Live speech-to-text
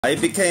I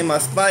became a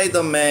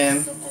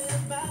Spider-Man.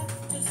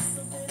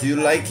 Do you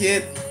like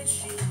it?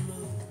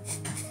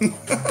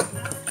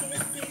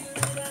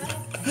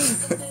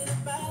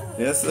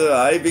 Yes, sir,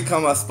 I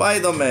become a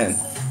Spider-Man.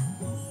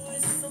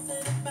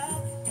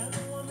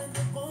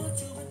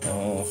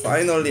 Oh,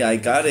 finally I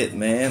got it,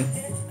 man.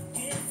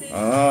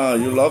 Ah,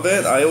 you love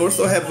it? I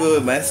also have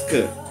a mask.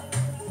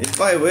 If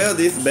I wear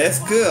this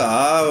mask,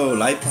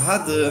 life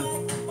hard.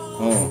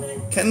 Oh,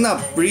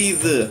 cannot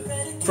breathe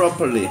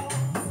properly.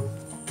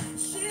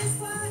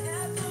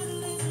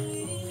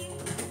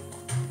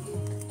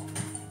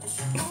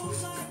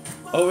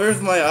 Oh,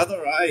 where's my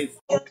other eye?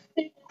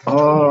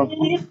 Oh.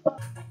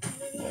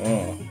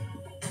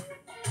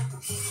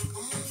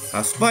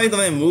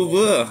 Spider-Man move.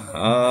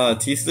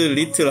 This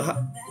little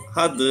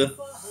hard.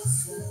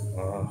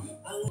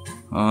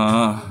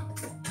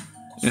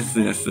 Yes.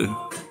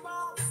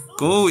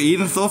 Go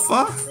in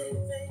sofa?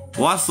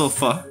 What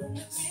sofa?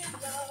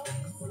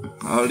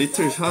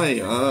 Little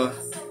shy.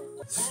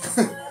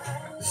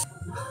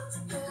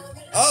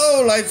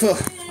 Oh, life.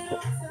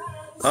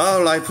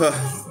 Oh, life.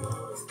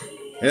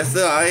 Yes,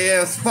 I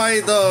am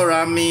Spider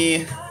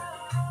Arami.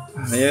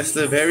 Yes,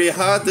 very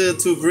hard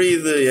to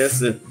breathe.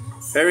 Yes,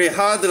 very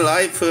hard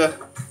life.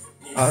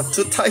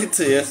 Too tight.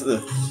 Yes,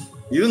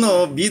 you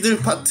know, middle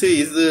part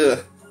is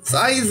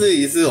size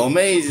is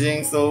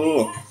amazing.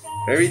 So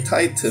very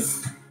tight.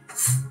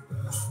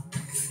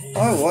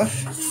 Oh, what?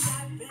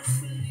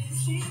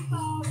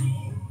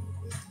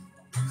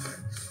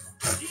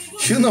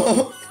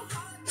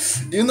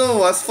 You know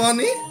what's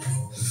funny?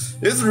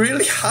 It's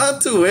really hard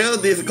to wear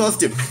this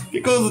costume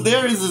because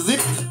there is a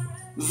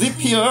zip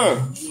here.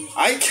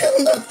 I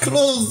cannot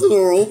close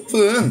or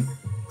open.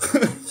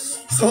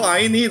 So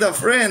I need a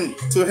friend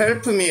to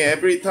help me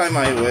every time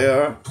I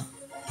wear.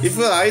 If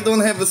I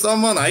don't have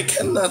someone, I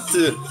cannot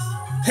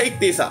take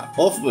this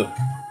off.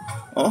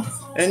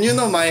 And you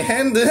know my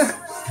hand, this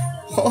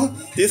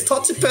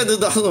touchpad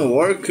doesn't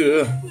work.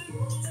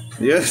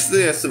 Yes,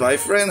 my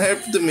friend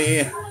helped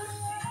me.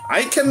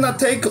 I cannot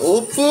take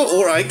off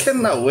or I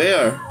cannot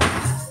wear.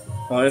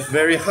 It's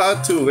very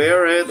hard to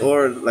wear it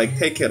or like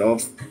take it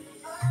off.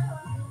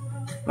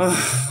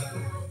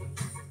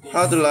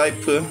 Hard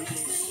life.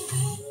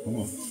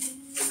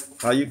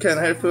 You can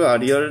help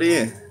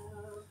really?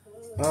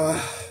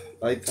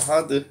 Like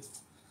hard.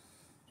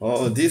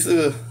 Oh, this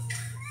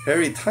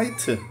very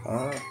tight.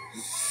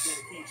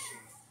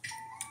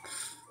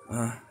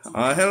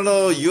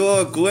 Hello,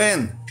 you're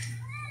Gwen.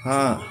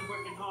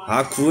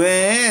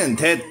 Gwen,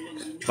 that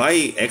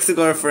my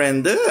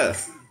ex-girlfriend.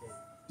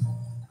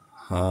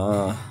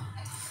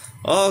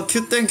 Oh,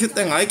 cute thing.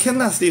 I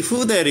cannot see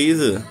who that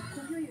is.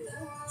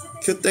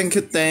 Cute thing.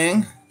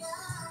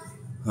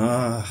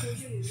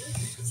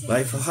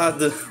 Life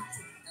hard.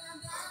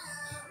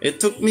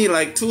 It took me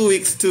like 2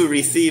 weeks to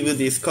receive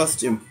this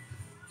costume.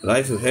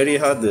 Life very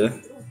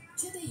hard.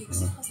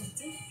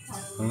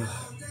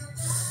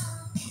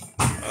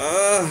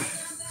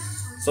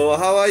 So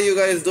how are you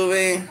guys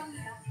doing?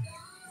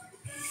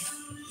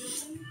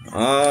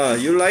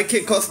 You like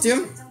it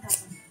costume?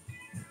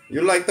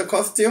 You like the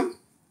costume?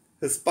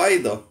 The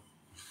spider.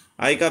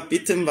 I got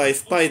bitten by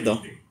spider.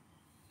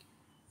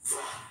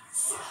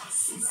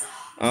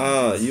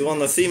 You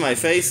wanna see my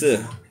face?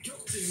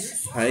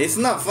 It's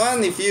not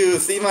fun if you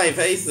see my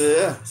face.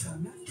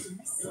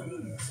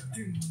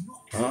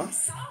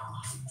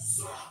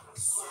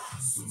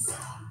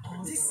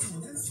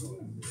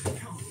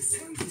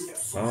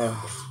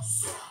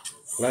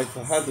 Like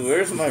hard.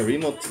 Where's my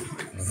remote?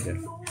 Okay.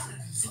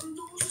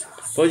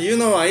 But you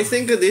know, I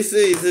think this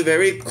is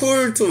very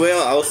cool to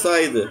wear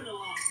outside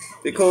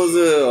because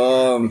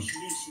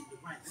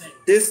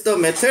the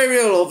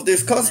material of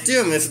this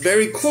costume is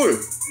very cool.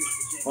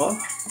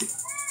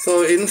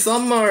 So in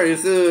summer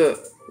it's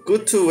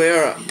good to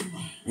wear.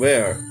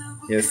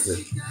 Yes.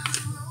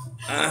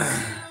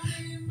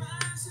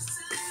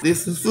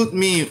 This suits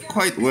me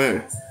quite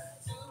well.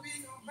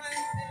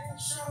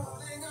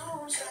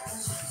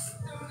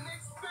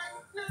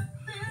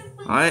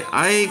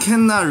 I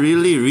cannot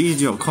really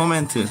read your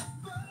comment.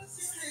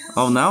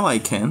 Oh, now I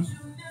can.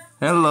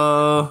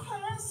 Hello.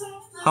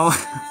 How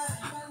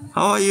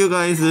are you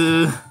guys?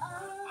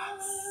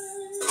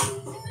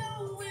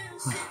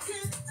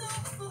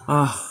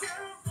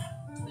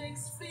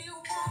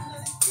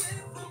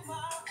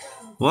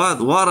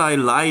 What I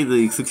lied,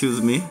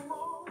 excuse me?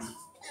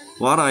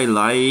 What I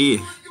lie?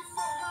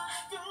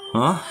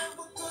 Oh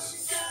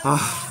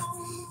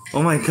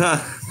my god.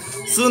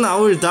 Soon I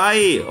will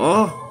die.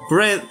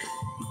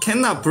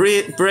 Cannot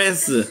breathe.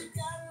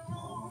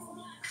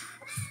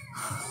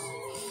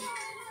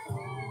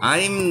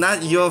 I'm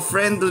not your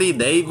friendly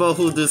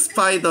neighborhood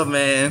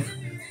Spider-Man.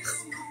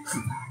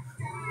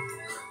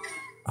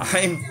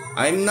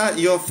 I'm not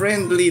your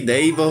friendly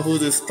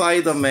neighborhood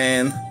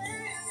Spider-Man.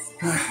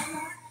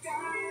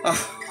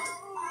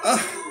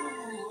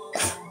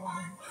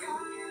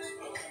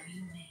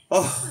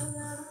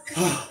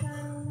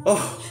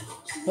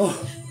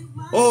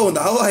 Oh,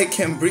 now I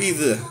can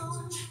breathe.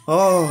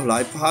 Oh,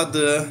 life hard,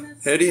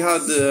 very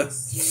hard.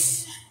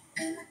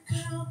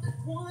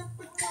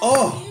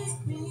 Oh,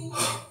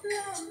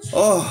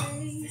 oh,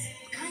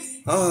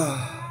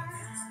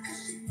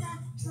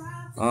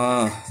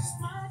 ah,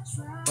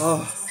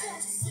 oh.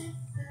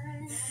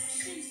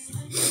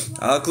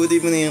 Good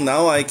evening.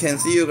 Now I can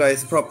see you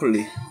guys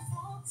properly.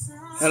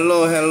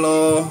 Hello,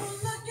 hello.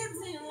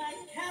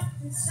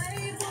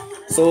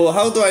 So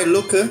how do I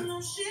look?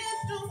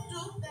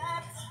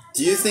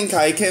 Do you think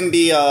I can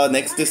be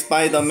next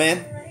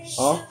Spider-Man?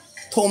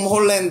 Tom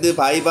Holland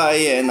bye bye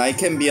and I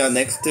can be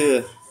next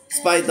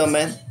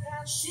Spider-Man?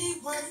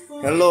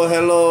 Hello,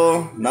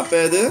 hello. Not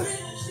bad?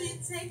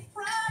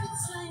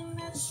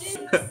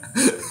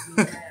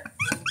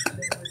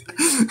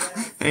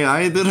 Hey,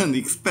 I didn't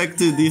expect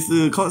this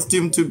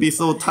costume to be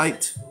so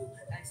tight.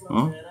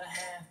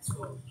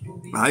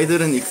 I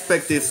didn't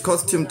expect this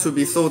costume to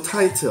be so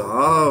tight.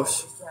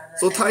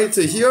 So tight.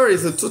 Here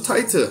is too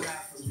tight.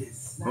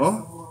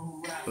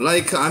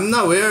 Like I'm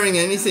not wearing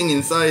anything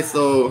inside,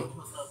 so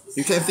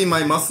you can see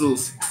my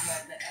muscles.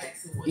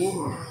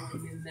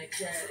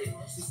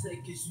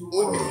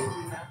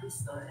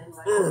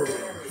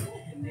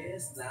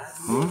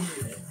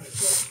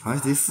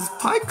 This is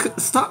Spike.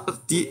 Stop.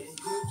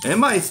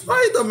 Am I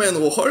Spider-Man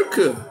or Hulk?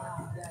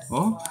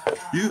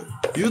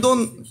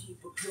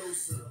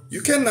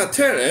 You cannot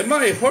tell. Am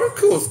I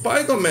Hulk or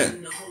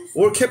Spider-Man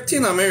or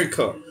Captain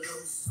America?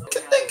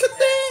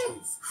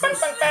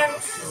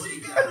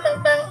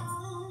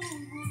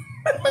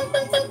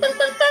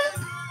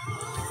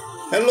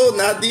 Hello,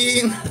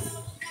 Nadine.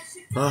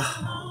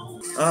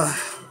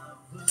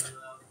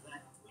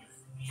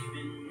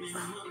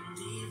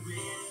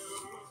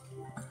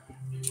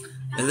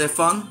 Is it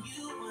fun?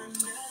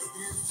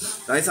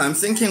 Guys, I'm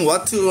thinking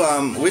what to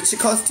which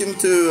costume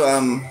to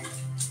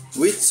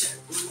which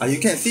you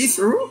can see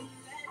through?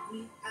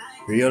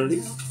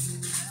 Really?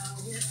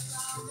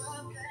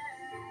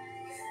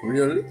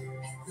 Really?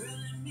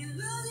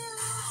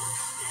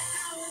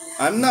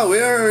 I'm not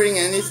wearing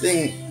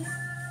anything.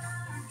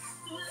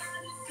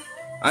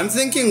 I'm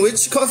thinking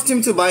which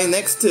costume to buy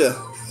next.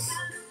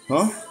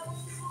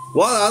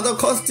 What other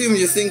costume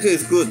you think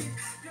is good?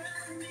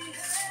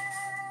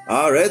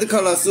 Red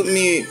color suit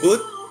me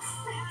good.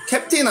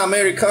 Captain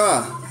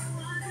America.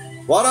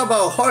 What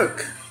about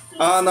Hulk?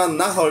 No,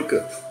 not Hulk.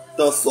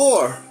 The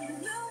Thor.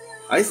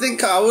 I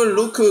think I will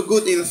look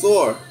good in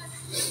Thor.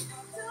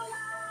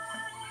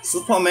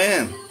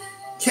 Superman.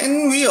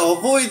 Can we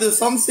avoid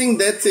something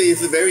that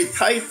is very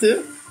tight?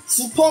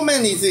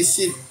 Superman is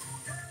shit.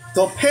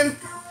 The pant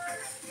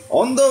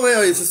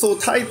underwear is so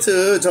tight,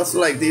 just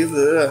like this.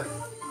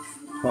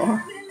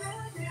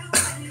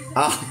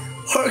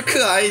 Hulk,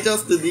 I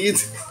just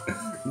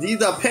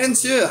need a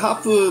pants,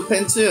 half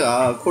pants.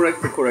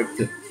 Correct.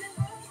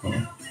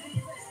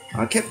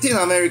 Captain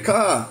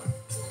America.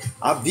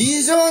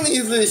 Vision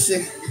is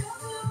shit.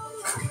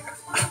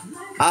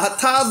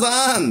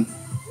 Tarzan.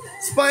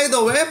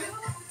 Spiderweb.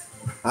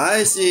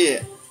 I see.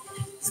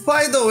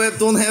 Spiderweb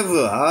don't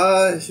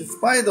have.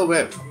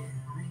 Spiderweb.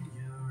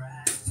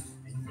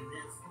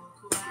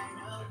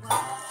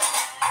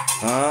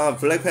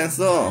 Black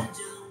Panther.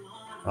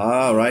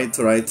 Right.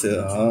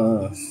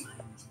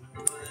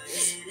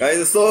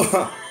 Guys, so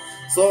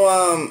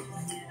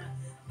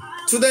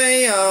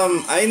today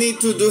I need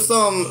to do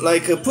some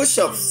like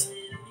push-ups.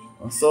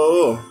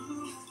 So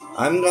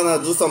I'm gonna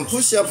do some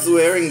push-ups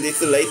wearing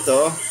this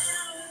later.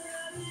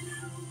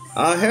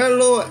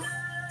 Hello,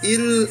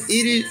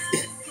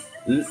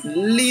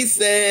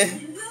 Lise.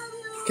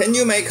 Can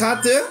you make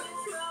heart?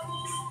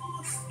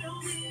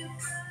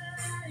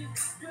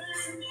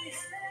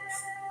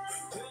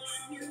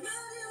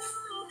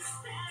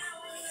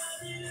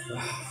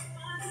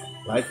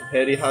 Life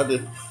very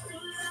hard.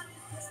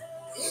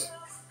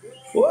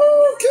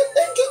 Whoa, cute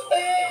thing.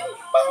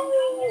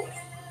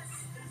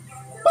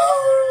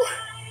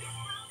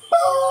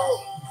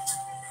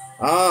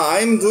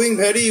 I'm doing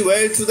very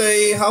well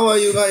today. How are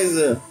you guys?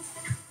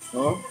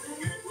 Hello.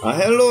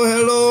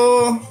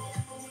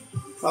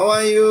 How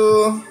are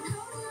you?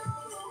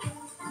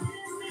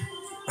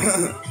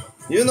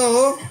 You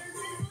know,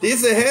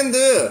 this hand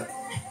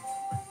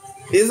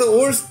is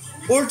all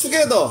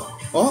together.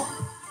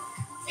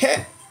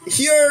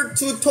 Here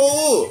to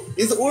toe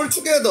is all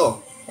together.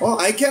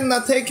 I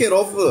cannot take it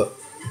off.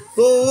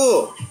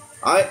 So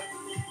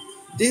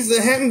this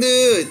hand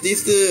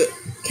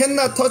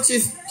cannot touch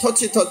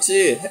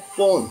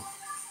phone.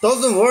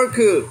 Doesn't work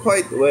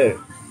quite well.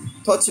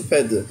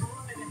 Touchpad.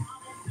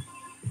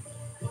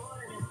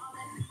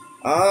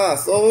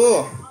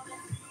 So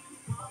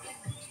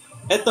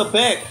at the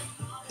back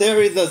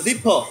there is a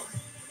zipper.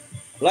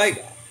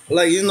 Like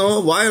you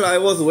know, while I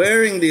was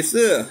wearing this.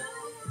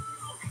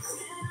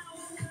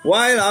 You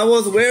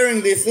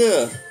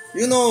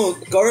know,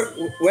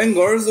 when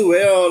girls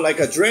wear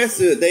like a dress,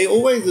 they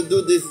always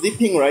do this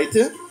zipping, right?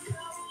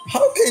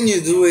 How can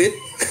you do it?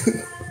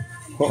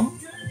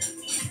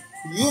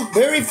 You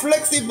very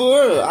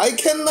flexible. I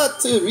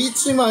cannot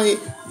reach my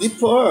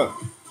zipper.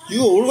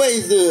 You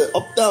always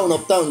up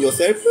down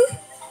yourself?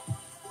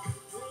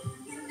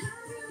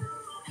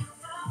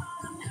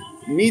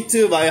 Me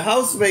too, my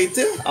housemate.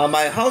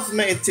 My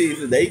housemate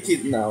is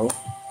naked now.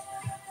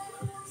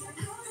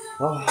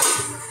 Oh.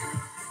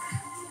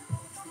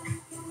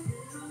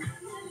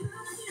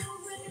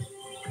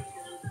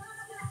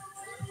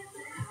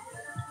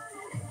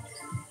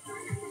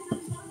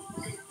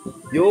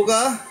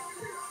 Yoga?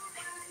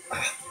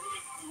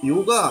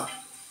 Yoga?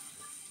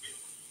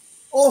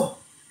 Oh!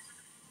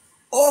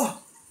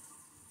 Oh!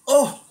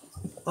 Oh!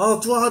 Oh,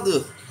 too hard.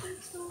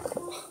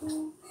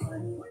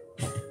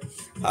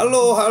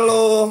 Hello,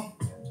 hello.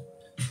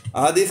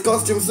 This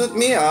costume suit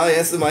me?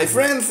 Yes, my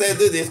friend said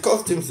this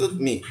costume suit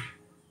me.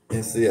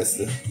 Yes.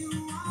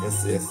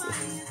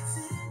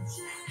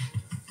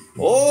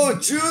 Oh,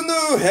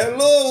 Junu,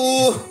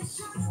 hello.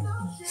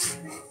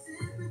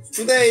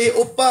 Today,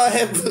 Oppa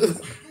have...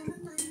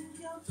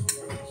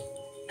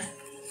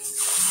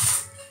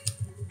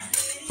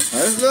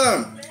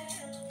 Listen.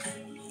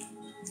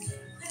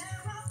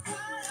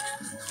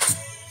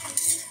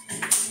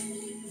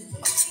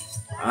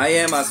 I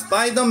am a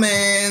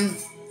Spider-Man.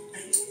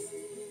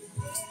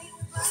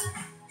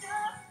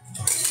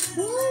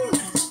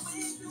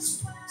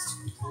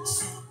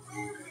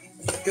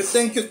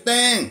 Cute.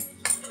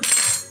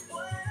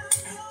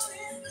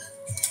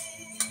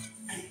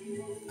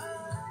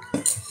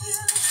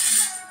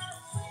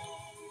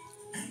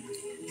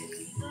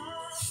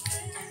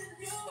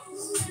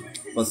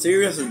 But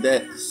seriously,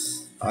 that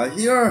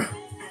here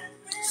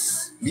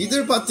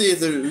middle part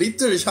is a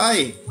little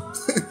shy.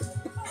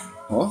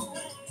 Huh?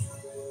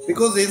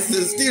 Because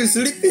it's still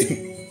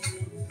sleeping.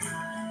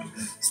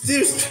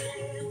 Still,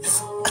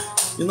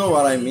 you know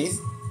what I mean?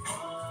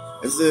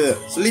 It's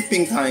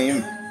sleeping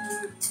time.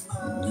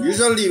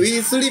 Usually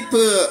we sleep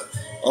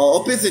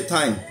opposite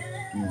time.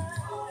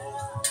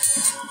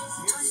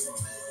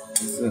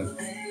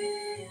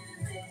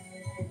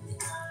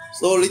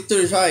 So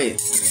little shy.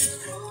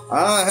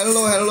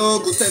 Hello,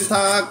 guten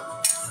Tag.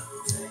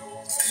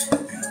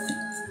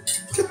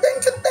 Guten.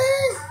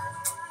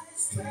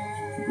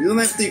 You don't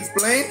have to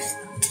explain?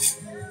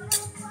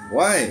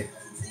 Why?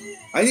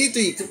 I need to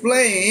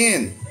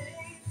explain.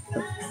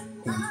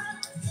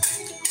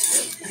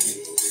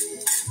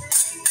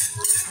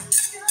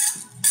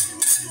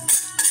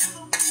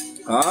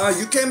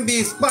 You can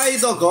be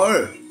spider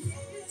girl,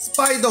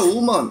 spider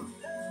woman.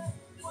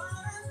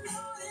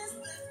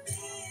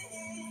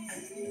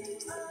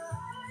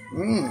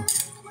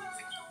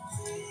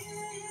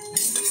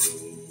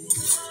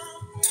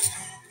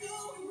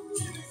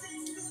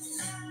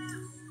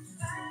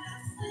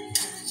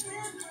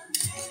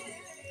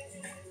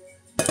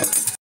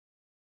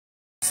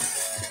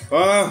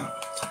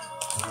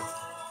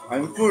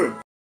 I'm full.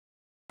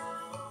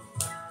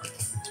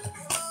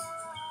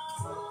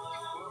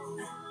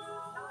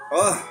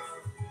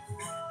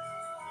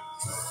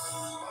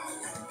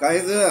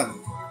 Guys,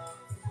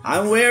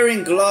 I'm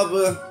wearing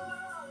glove,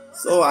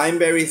 so I'm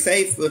very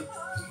safe,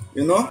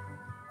 you know?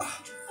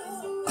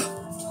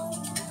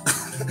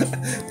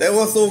 That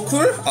was so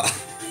cool?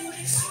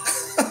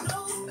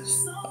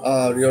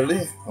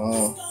 Really?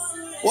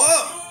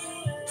 Wow!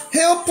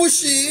 Hair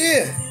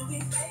pushy!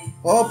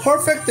 Oh,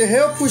 perfect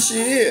hair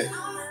pushy!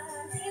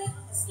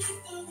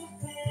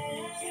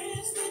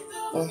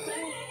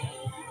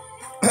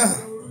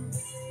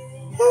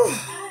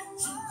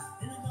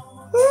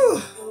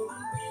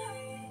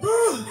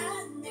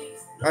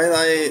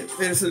 I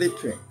feel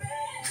sleepy.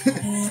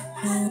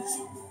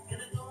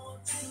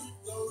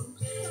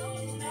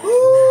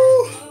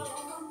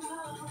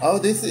 Oh,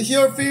 this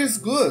here feels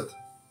good.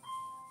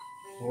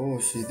 Oh,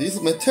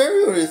 this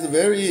material is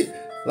very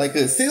like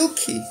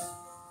silky.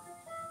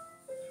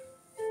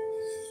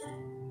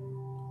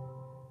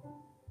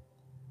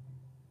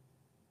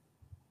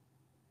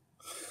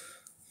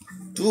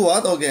 Do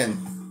what again?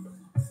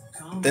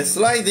 The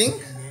sliding?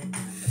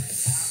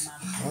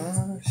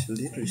 She's a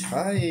little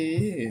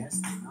shy.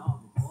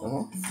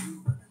 Oh.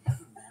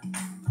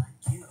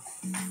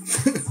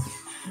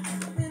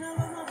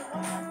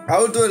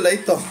 I'll do it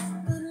later.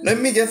 Let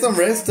me get some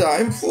rest.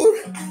 I'm full.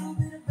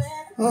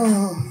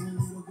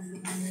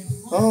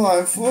 Oh,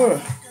 I'm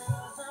full.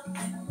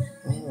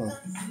 Oh.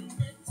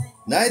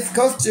 Nice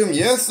costume,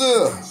 yes.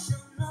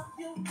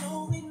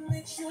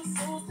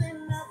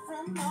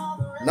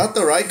 Not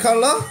the right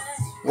color?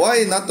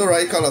 Why not the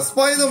right color?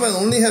 Spider-Man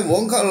only have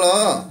one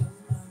color.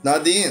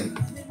 Nadine.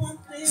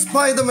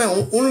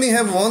 Spider-Man only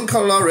have one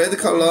color, red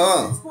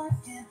color.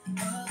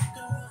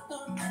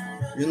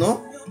 You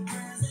know?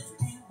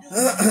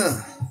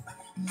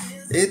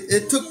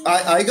 It took,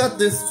 I got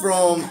this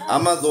from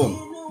Amazon.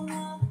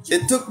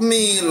 It took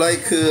me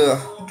like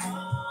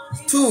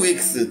 2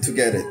 weeks to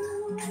get it.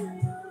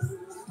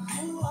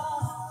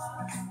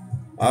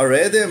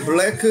 Red and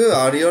black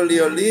are really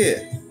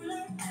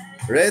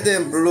red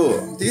and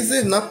blue. This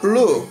is not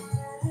blue.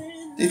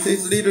 This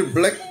is little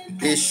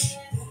blackish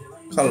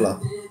color.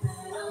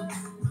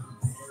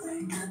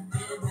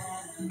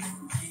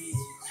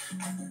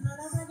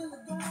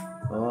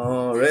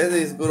 Oh, red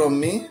is good on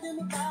me.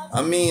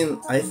 I mean,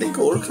 I think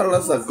all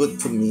colors are good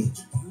to me.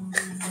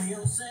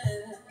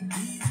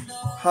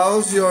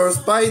 How's your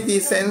spidey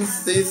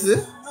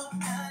senses?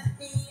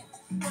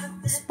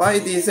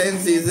 Spidey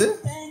senses.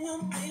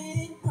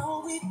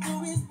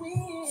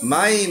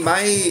 My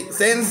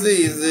sense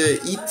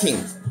is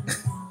eating.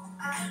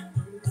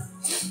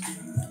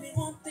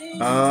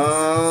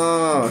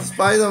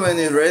 Spider-Man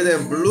is red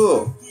and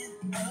blue.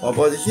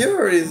 But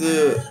here is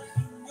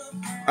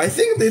I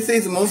think this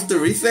is most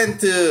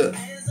recent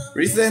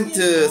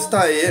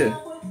style.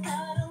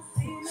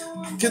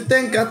 Cute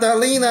and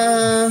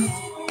Catalina.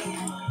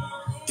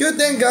 Cute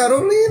and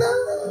Carolina.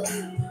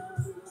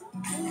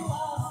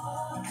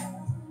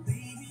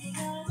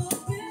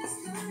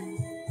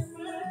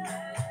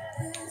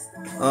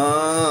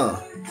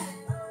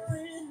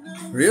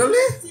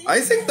 Really? I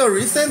think the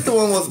recent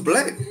one was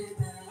black.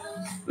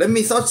 Let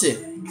me search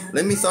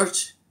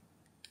it.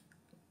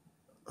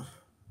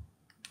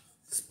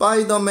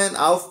 Spider-Man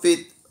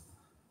outfit.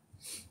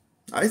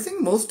 I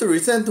think most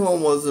recent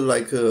one was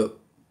like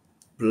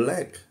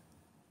black.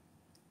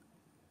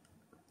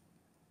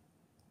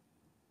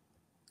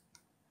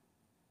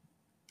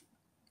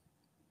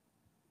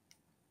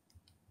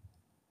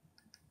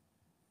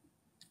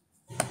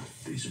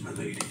 These are my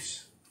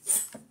ladies.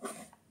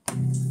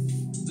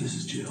 This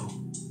is Jill.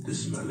 This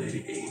is my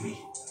lady Amy.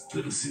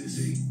 Little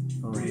Susie.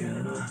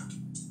 Brianna.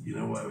 You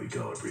know why we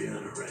call her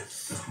Brianna, right?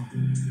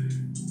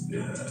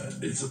 Yeah,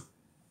 it's a...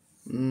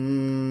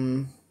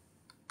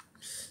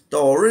 The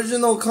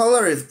original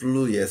color is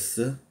blue, yes.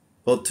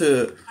 But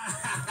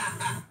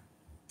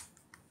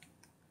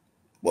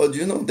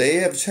you know, they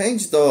have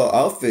changed the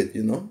outfit,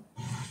 you know.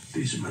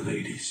 These are my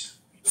ladies.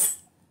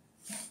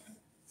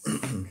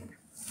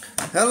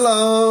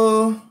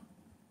 Hello.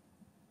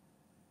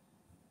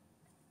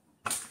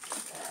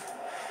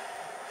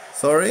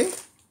 Sorry?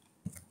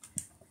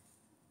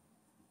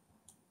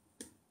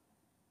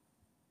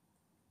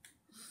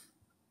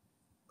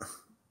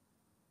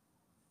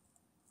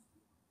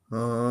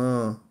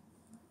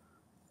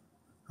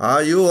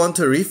 You want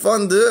a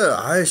refund?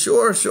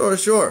 Sure.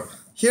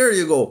 Here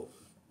you go.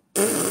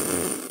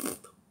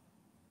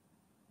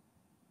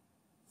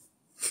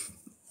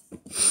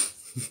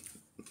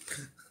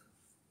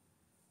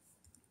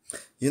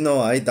 You know,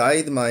 I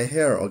dyed my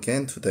hair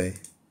again today.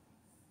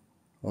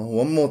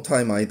 One more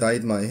time I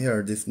dyed my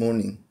hair this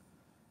morning.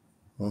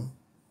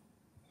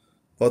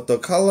 But the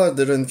color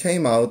didn't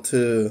came out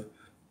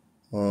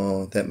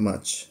that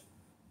much.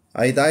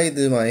 I dyed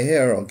my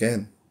hair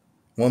again.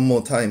 One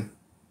more time.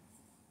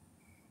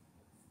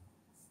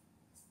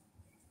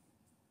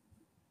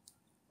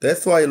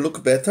 That's why I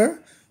look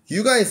better?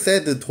 You guys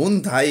said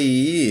don't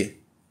dye.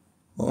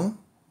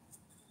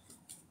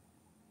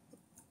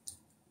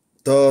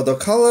 The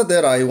color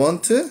that I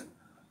want,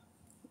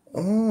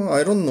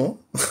 I don't know.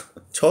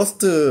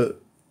 Just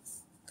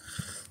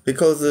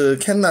because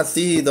cannot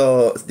see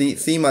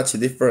see much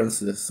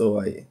difference, so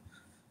I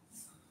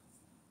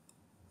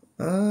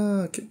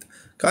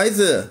guys,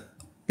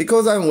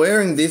 because I'm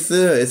wearing this,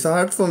 it's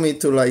hard for me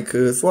to like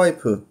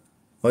swipe.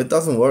 It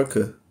doesn't work.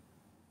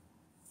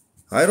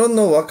 I don't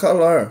know what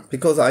color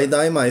because I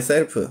dye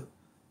myself.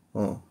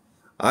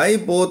 I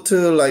bought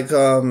like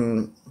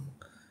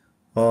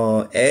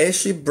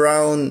ashy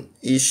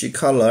brownish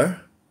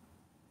color,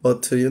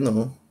 but you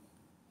know,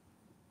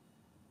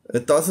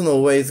 it doesn't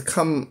always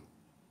come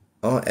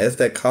as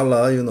that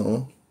color, you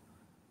know.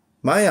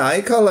 My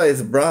eye color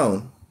is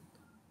brown.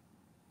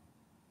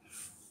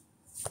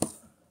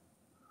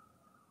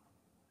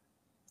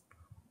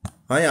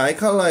 My eye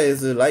color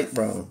is light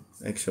brown,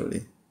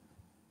 actually.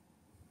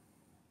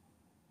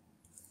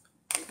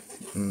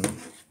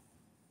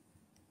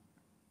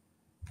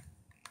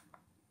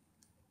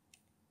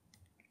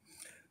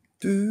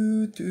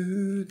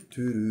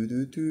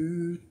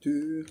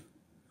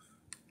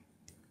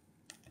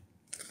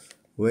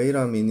 Wait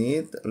a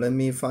minute, let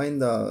me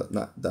find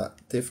that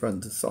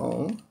different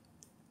song.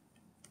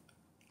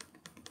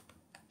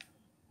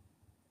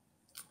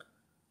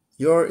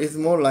 Your is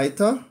more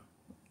lighter?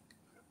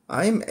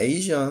 I'm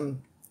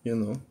Asian, you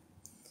know.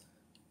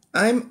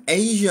 I'm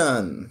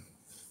Asian.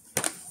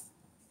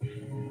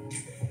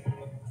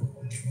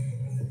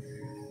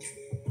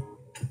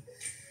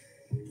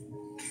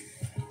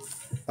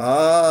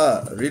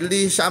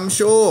 Really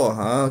샴쇼.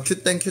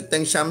 큐땡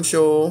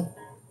샴쇼.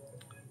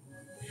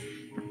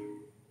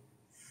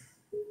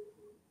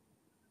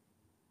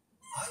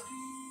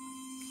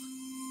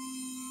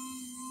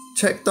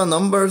 Check the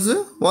numbers?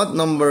 What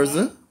numbers?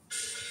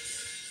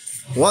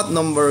 What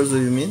numbers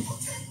you mean?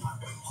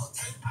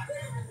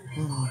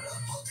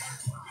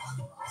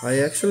 I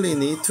actually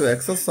need to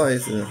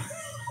exercise.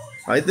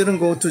 I didn't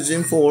go to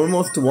gym for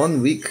almost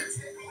 1 week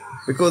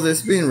because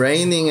it's been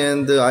raining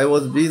and I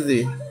was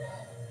busy.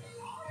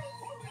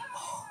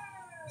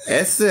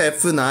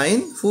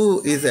 SF9?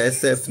 Who is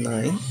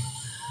SF9?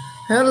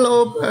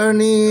 Hello,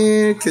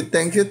 Bernie. Cute.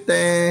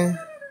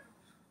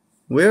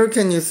 Where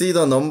can you see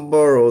the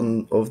number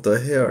of the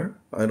hair?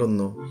 I don't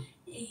know.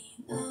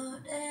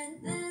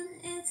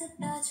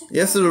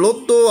 Yes,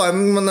 Lotto.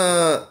 I'm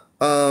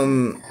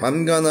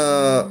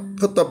gonna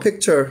put the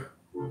picture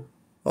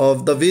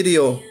of the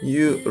video.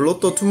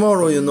 Lotto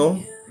tomorrow, you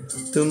know.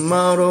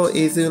 Tomorrow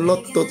is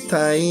lotto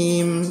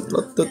time,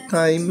 lotto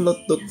time,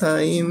 lotto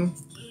time.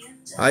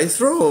 I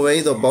threw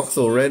away the box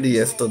already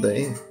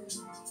yesterday.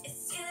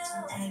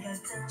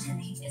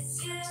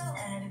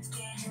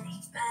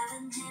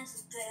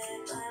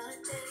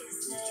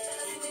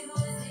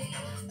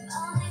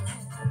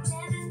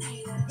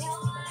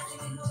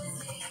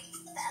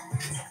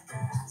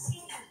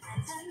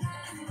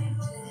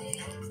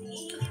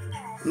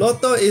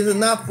 Lotto is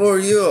not for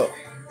you.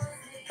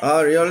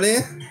 Oh, really?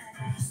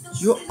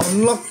 You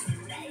unlock.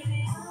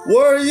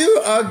 Were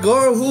you a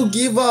girl who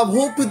give up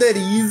hope that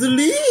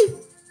easily?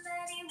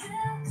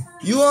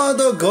 You are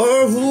the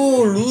girl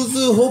who lose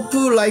hope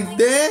like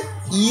that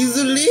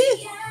easily?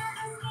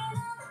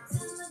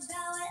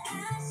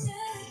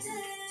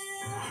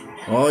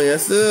 Oh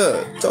yes,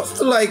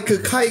 just like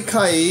Kai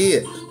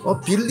Kai. Oh,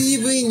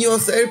 believe in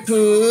yourself.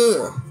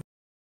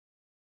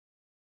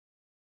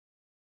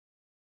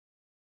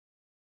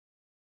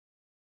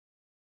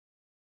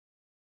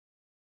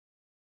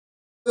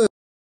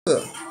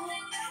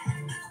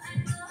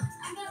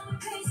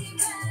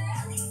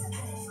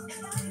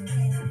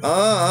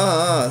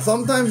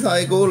 Sometimes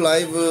I go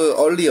live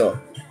earlier.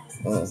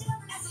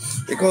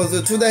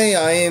 Because today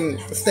I am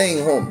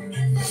staying home.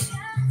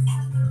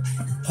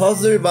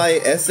 Puzzle by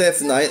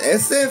SF9.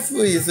 SF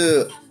is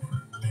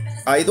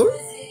idol?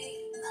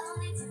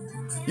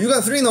 You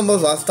got 3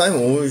 numbers last time.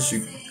 Oh,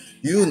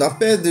 you not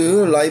bad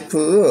life.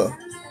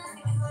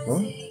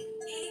 Huh?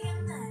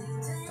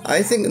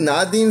 I think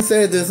Nadine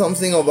said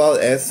something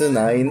about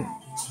S9.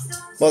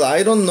 But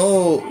I don't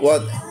know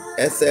what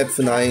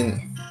SF9,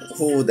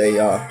 who they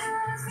are.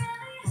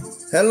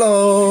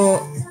 Hello,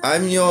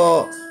 I'm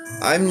your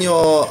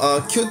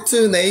cute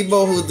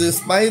neighborhood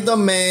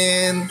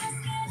Spider-Man.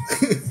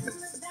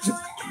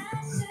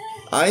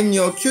 I'm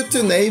your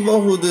cute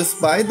neighborhood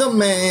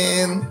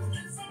Spider-Man.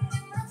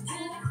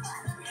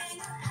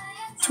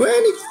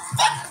 20.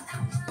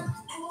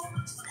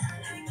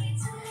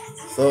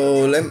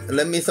 So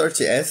let me search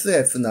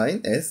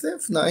SF9.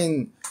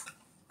 SF9.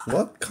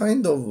 What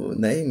kind of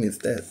name is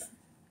that?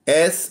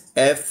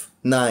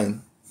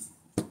 SF9.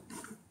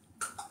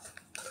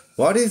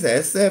 What is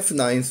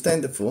SF9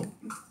 stand for?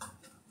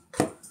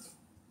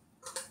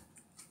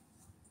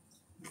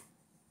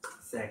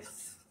 Sex.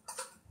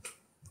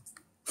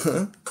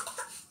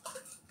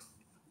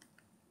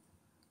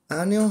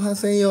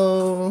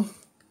 안녕하세요.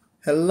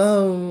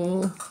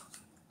 Hello.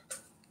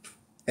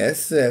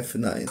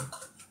 SF9.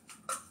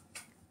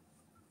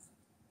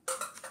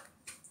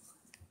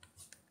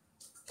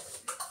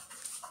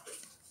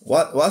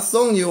 What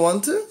song you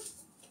want to?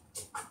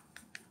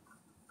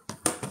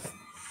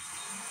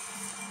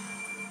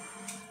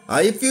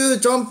 If you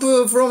jump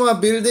from a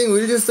building,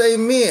 will you save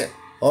me?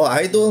 Oh,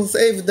 I don't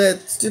save that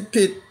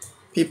stupid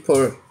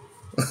people.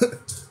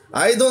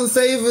 I don't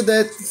save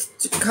that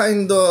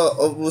kind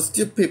of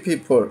stupid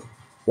people.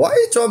 Why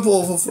jump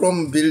off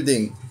from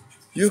building?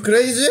 You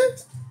crazy?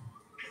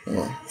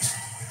 Oh.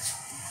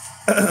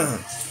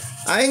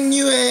 I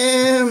knew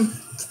him.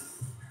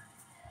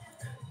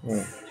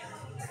 Oh.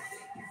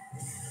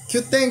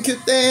 Cute thing.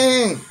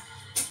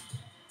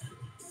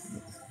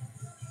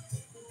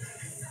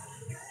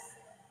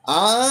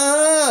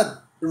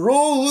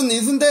 Rowan,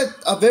 isn't that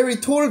a very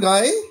tall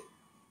guy?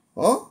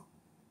 Huh?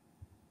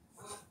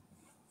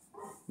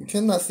 You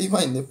cannot see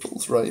my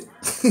nipples, right?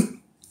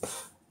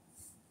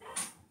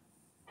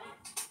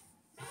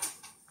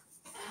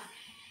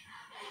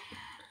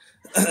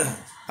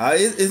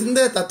 Isn't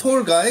that a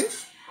tall guy?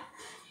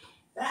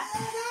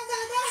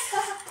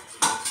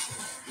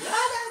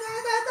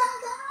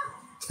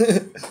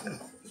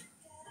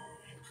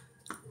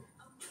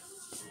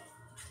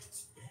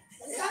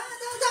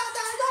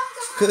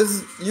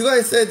 Because you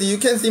guys said you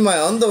can see my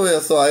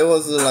underwear, so I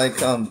was like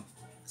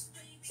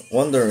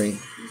wondering.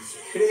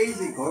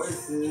 Crazy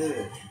girls.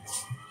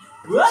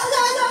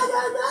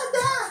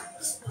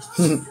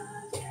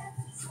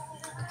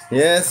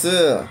 Yes,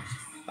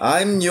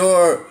 I'm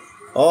your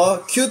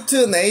cute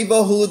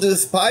neighborhood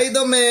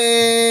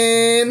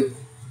Spider-Man.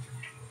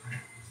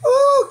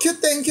 Oh, cute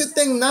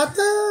thing,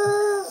 Nata.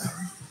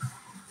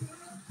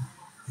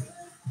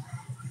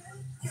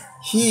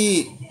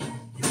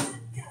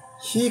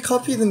 He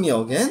copied me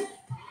again?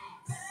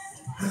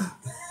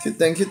 Cute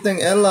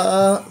thing,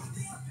 Ella.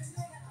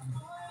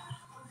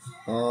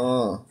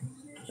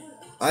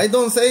 I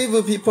don't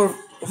save people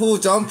who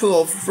jump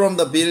off from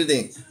the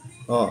building.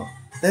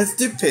 That's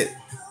stupid.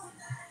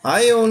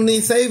 I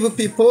only save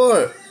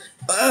people.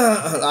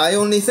 I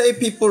only save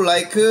people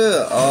like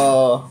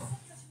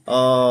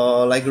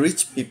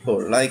rich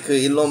people, like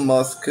Elon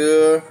Musk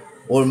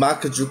or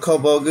Mark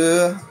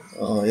Zuckerberg.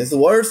 It's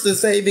worth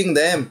saving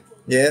them.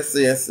 Yes.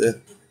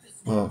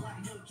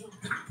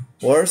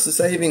 Worth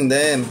saving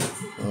them.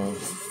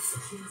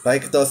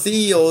 Like the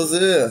CEOs,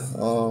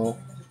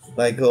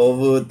 like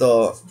of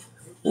the.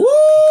 Woo!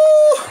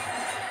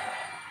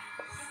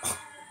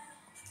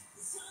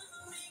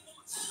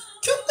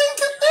 Cute thing.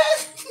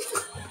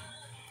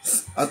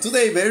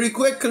 Today very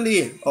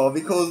quickly,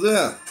 because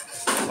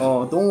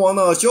don't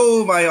wanna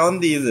show my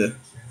undies.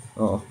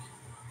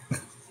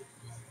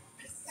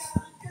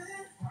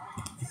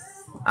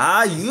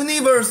 Ah,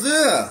 universe.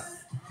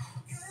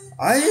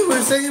 I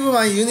will save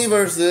my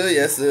universe.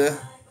 Yes.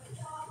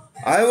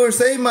 I will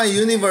save my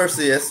universe.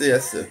 Yes,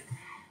 yes.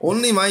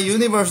 Only my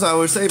universe, I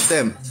will save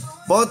them.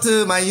 But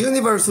my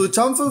universe who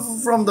jump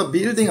from the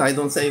building, I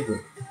don't save.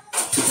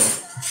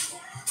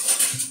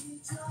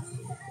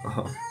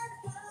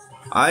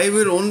 I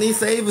will only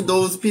save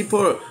those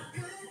people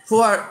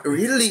who are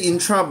really in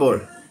trouble.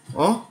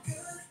 Oh?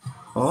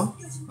 Oh?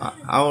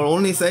 I will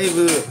only save.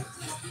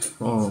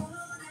 Oh.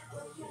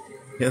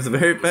 Yes,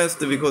 very fast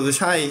because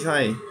shy.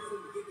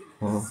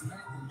 Oh.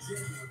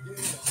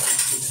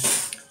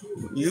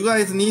 You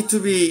guys need to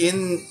be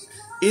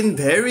in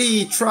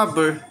very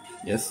trouble.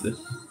 Yes.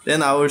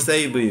 Then I will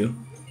save you.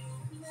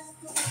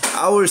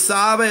 I will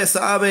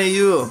save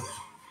you.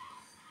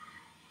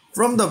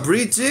 From the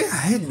bridge?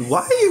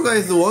 Why you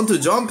guys want to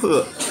jump?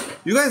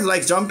 You guys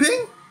like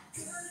jumping?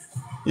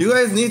 You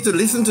guys need to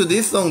listen to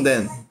this song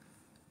then.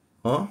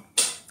 Huh?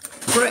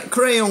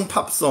 Crayon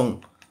pop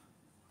song.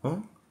 Huh?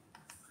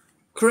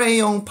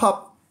 Crayon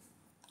pop.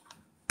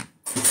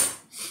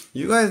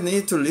 You guys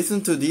need to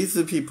listen to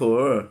these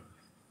people.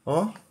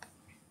 Huh?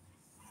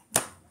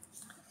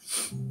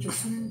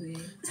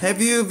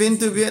 Have you been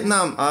to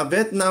Vietnam?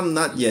 Vietnam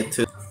not yet.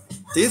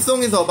 This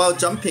song is about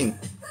jumping.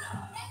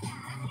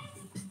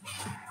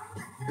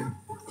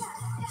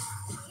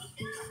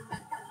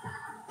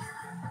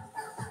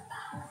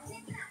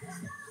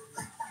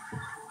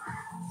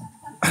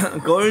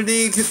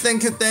 Goldie,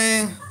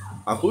 큐땡.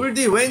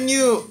 Goldie, when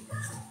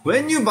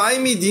you buy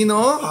me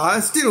dinner?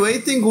 I'm still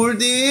waiting,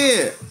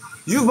 Goldie.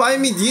 You buy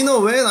me dinner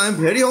when I'm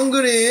very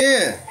hungry.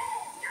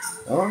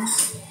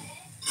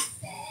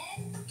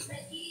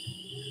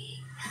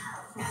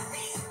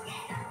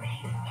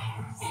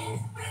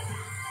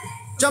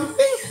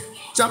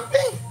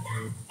 Jumping.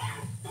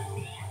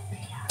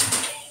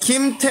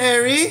 Kim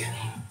Terry,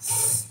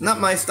 not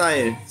my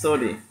style.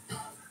 Sorry.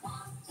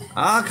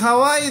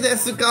 가와이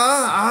데스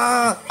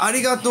か?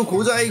 아리가또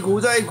고자이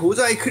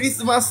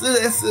크리스마스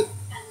데스.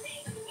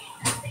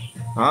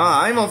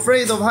 I'm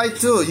afraid of height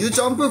too. You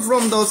jump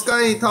from the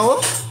sky tower?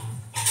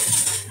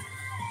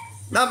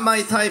 Not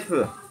my type.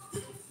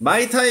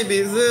 My type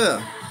is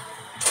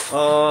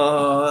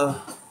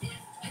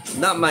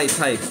not my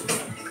type.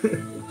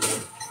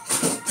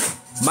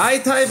 My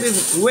type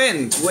is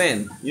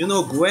Gwen. You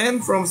know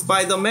Gwen from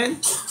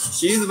Spider-Man?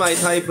 She's my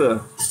type.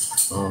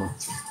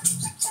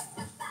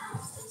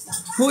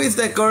 Who is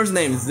that girl's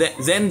name?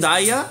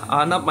 Zendaya?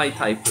 Not my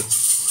type.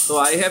 So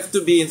I have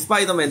to be in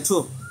Spider-Man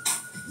too.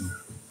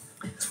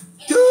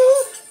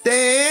 Cute.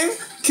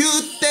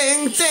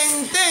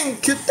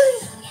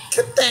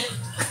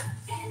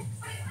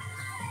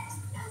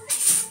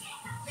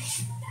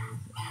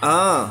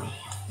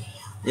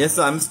 Yes,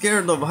 I'm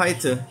scared of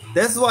height.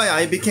 That's why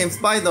I became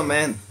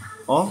Spider-Man.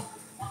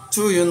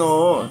 Too, you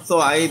know, so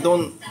I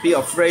don't be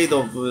afraid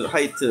of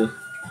height.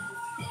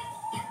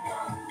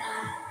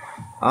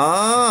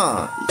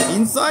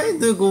 Inside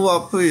go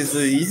up is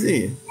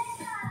easy.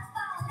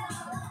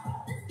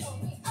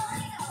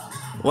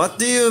 What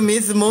do you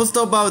miss most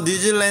about New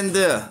Zealand?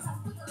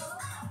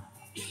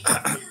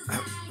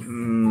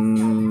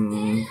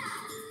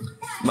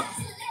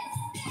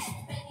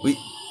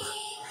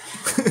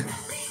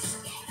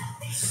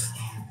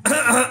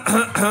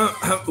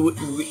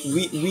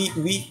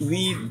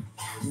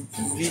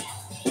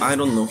 I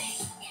don't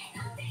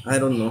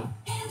know.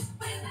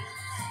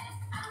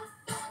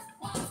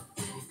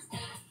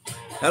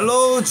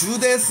 Hello,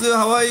 Judas,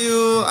 how are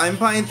you? I'm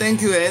fine,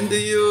 thank you. And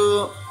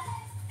you?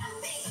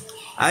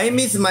 I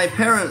miss my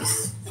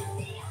parents.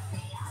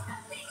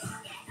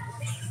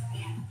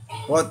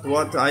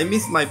 What? I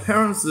miss my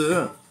parents.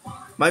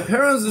 My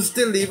parents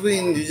still live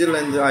in New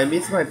Zealand. I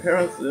miss my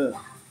parents.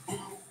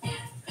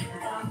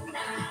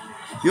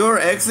 Your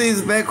ex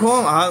is back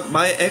home?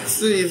 My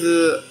ex is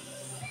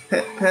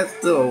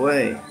passed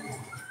away.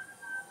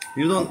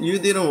 You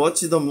didn't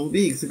watch the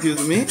movie?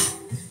 Excuse me?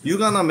 You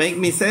gonna make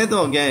me sad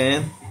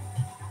again.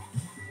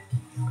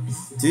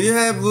 Do you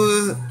have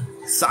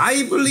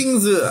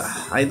siblings?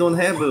 I don't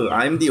have.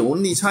 I'm the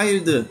only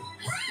child.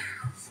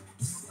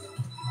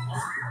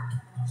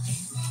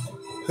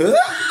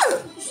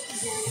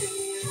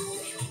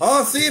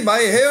 See, my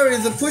hair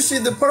is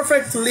pushed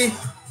perfectly.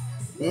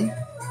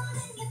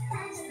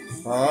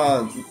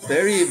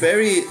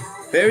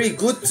 Very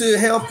good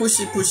hair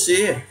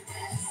pushy.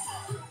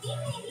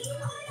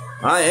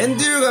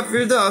 Andrew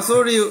Garfield.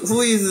 Sorry,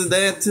 who is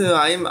that?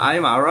 I'm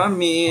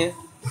Arami.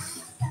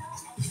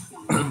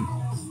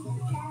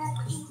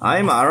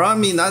 I'm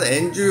Arami, not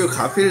Andrew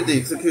Garfield.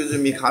 Excuse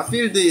me.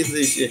 Garfield is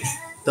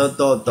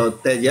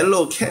the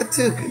yellow cat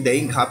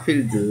named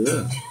Garfield.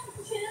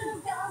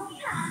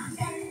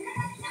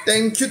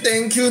 Thank you,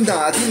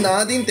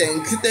 Nadine.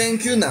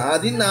 Thank you,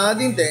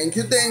 Nadine. Thank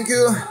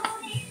you.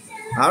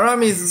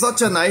 Arami is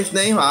such a nice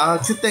name.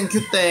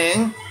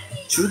 Cute.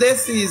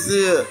 Judas is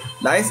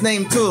nice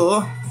name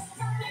too.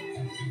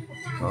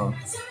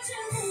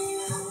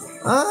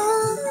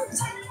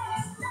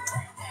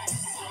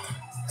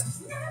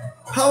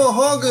 How a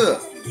hug?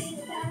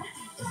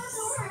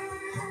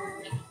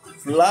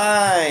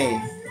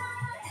 Fly.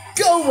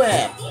 Go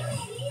web.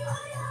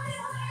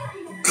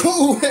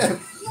 Go web.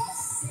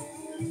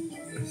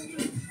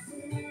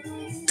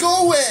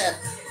 Go web.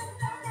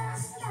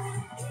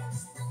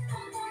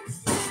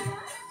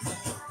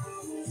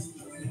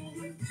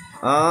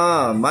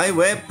 Ah, my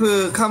web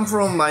come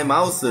from my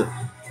mouse.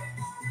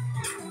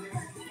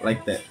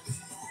 Like that.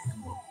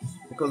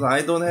 Because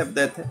I don't have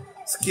that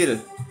skill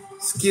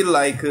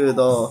like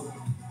the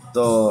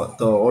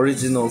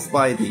original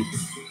Spidey.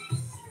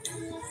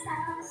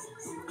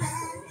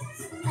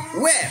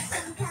 Web.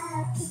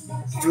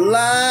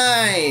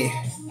 Fly.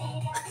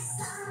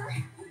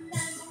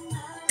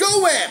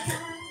 Go web.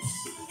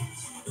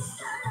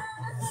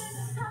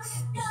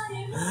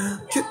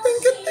 Cute thing.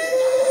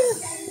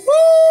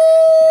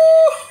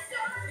 Woo!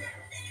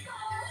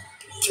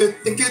 Cute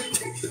thing. Cute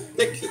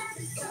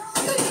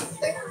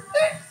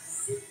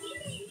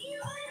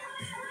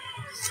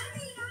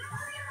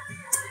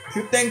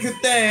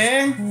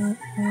thing.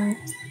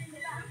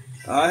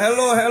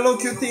 Hello,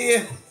 cutie.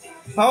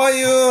 How are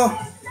you?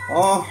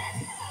 Oh,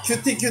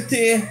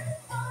 cutie.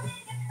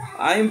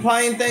 I'm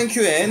fine, thank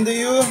you. And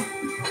you?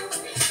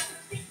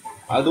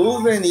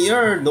 Nose and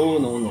ear? No.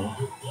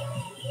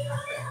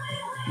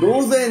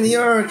 Nose and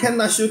ear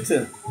cannot shoot.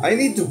 I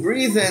need to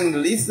breathe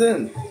and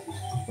listen.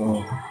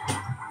 Oh.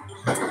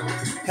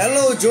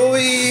 Hello,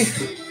 Joey.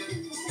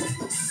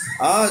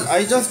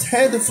 I just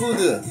had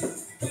food.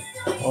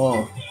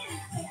 Oh.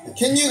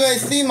 Can you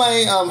guys see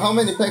my how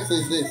many packs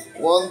is this?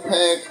 1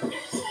 pack,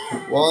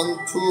 1,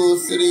 2,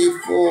 3,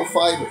 4,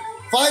 5.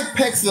 5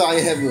 packs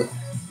I have.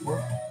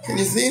 Can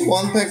you see?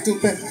 1 pack, 2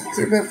 pack,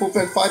 3 pack, 4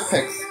 pack, 5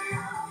 packs.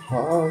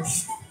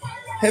 Gosh.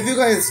 Have you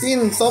guys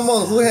seen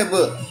someone who have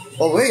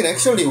oh wait,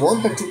 actually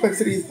 1 pack, 2 pack,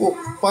 3, 4,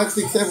 5,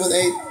 6, 7,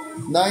 8,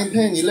 9,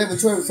 10, 11,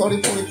 12,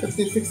 13, 14,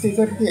 15, 16,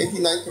 17,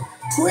 18, 19,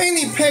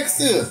 20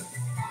 packs.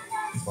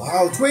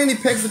 Wow, 20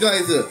 packs,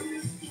 guys.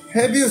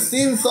 Have you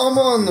seen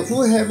someone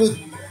who have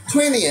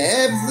 20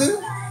 abs?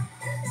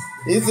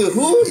 Is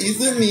who? Is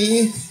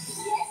me.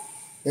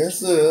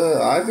 Yes,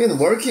 I've been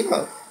working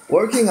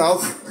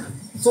out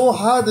so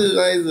hard,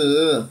 guys.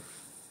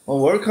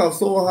 Work out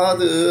so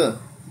hard.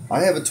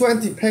 I have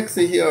 20 packs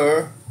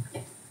here.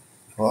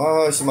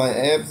 Gosh, my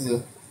abs.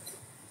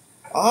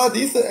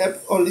 This ab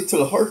a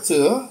little hurt.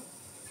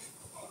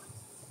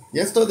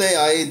 Yesterday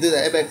I did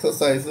ab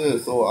exercise,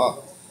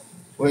 so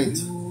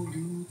wait.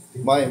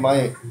 My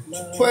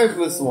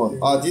 12th one.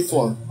 This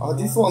one.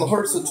 This one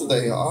hurts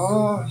today.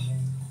 Ouchie.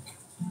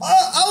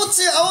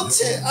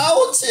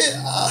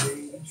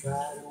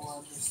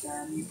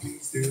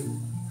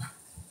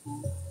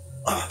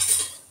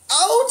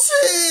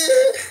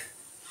 Ouchie.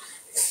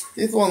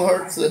 This one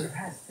hurts.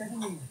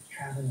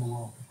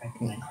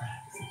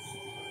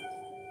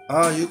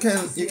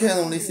 You can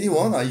only see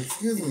one.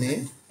 Excuse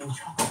me.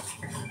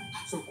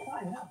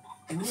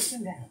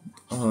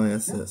 Oh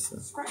yes.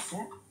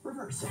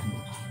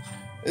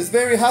 It's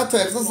very hard to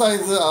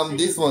exercise.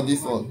 This one.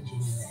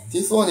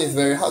 This one is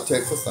very hard to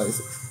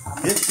exercise.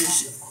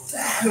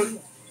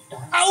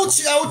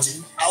 Ouchie.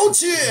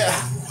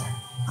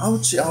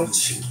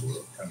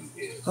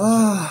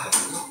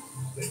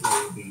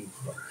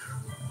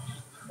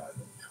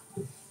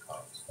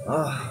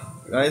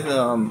 Guys,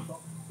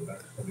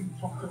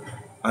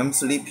 I'm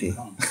sleepy.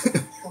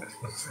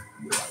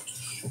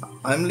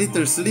 I'm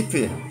little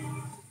sleepy.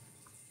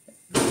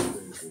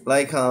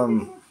 Like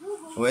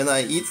when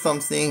I eat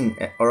something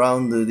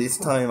around this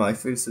time, I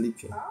feel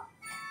sleepy.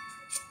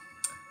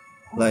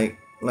 Like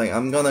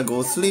I'm gonna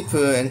go sleep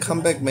and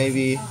come back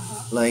maybe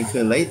like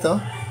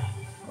later.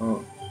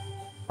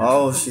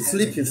 Oh, she's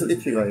sleepy,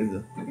 guys.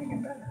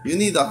 You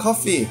need a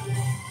coffee.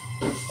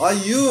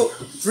 You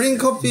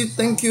drink coffee?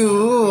 Thank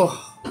you.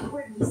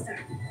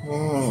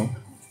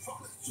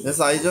 Yes,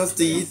 I just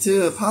eat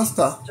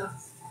pasta.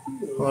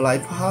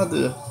 Like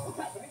hard.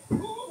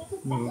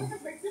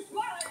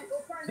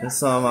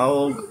 Yes, I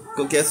will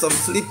go get some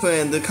sleep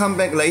and come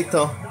back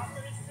later.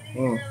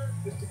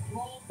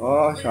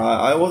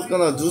 I was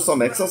gonna do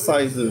some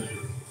exercise,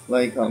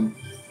 like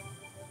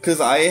cause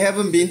I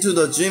haven't been to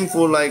the gym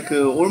for like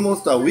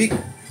almost a week,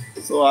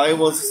 so I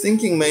was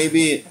thinking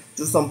maybe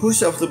do some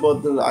push-ups,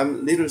 but I'm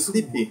a little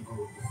sleepy.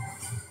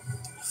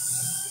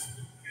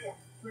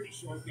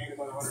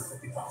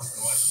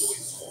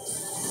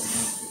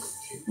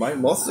 My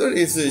muscle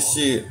is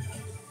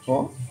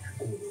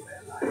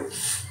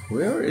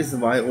Where is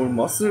my old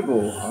muscle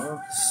go?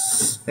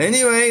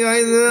 Anyway,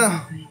 guys,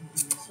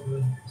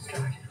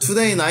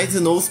 today night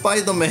no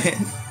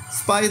Spider-Man.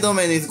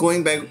 Spider-Man is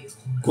going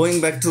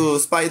back to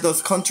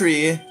Spider's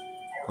country.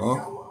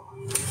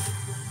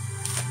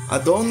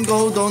 Don't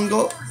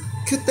go.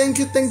 Cute thing,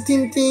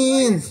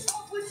 Tintin.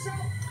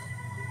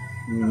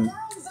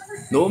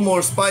 No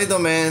more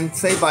Spider-Man.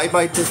 Say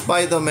bye-bye to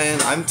Spider-Man.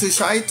 I'm too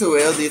shy to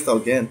wear this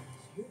again.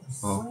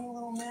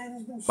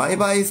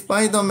 Bye-bye,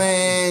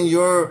 Spider-Man.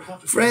 Your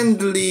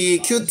friendly,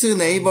 cute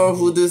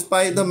neighborhood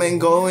Spider-Man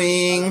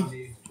going.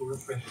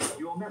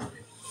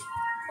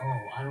 Oh,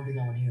 I don't think I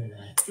want to hear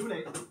that. Too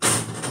late.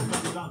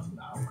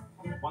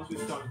 Once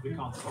this time we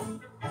can't stop.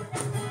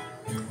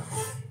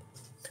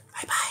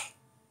 Bye bye.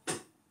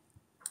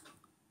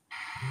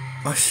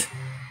 아씨,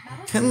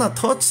 cannot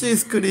touch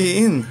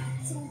screen.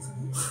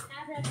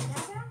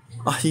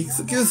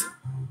 Excuse.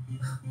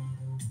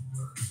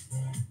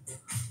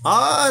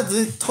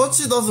 The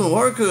touch doesn't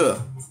work.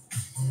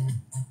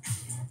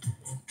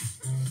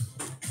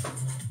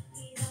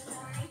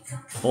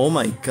 Oh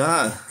my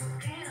god.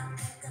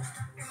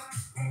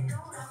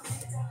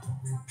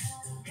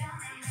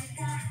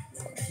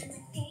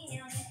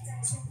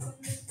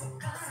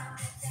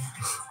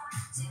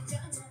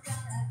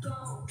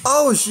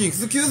 Oh,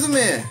 excuse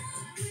me.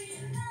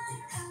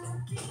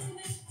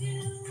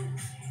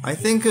 I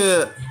think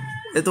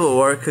it will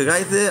work,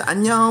 guys.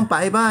 안녕,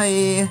 bye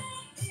bye.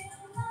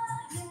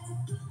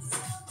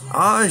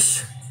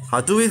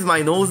 How do with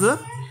my nose?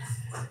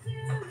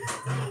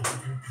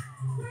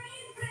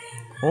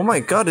 Oh my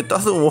god, it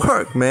doesn't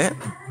work, man.